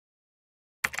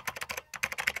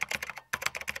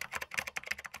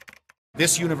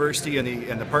This university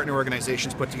and the partner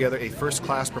organizations put together a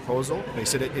first-class proposal. They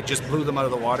said it just blew them out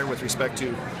of the water with respect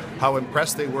to how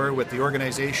impressed they were with the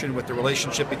organization, with the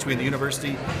relationship between the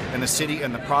university and the city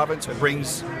and the province. It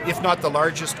brings, if not the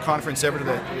largest conference ever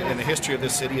in the history of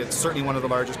this city, it's certainly one of the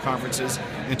largest conferences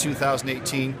in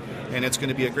 2018, and it's going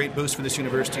to be a great boost for this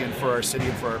university and for our city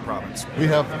and for our province. We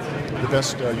have the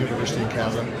best university in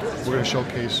Canada. We're going to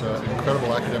showcase an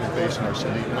incredible academic base in our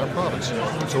city and our province,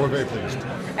 so we're very pleased.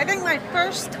 I think my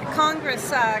first conference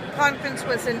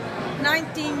was in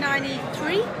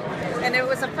 1993, and it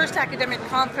was the first academic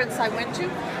conference I went to,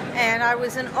 and I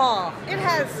was in awe. It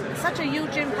has such a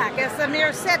huge impact. As the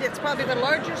mayor said, it's probably the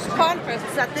largest conference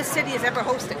that this city has ever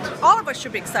hosted. All of us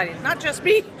should be excited, not just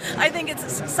me. I think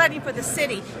it's exciting for the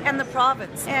city and the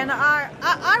province, and I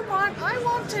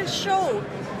want to show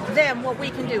them what we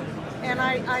can do, and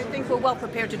I think we're well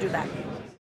prepared to do that.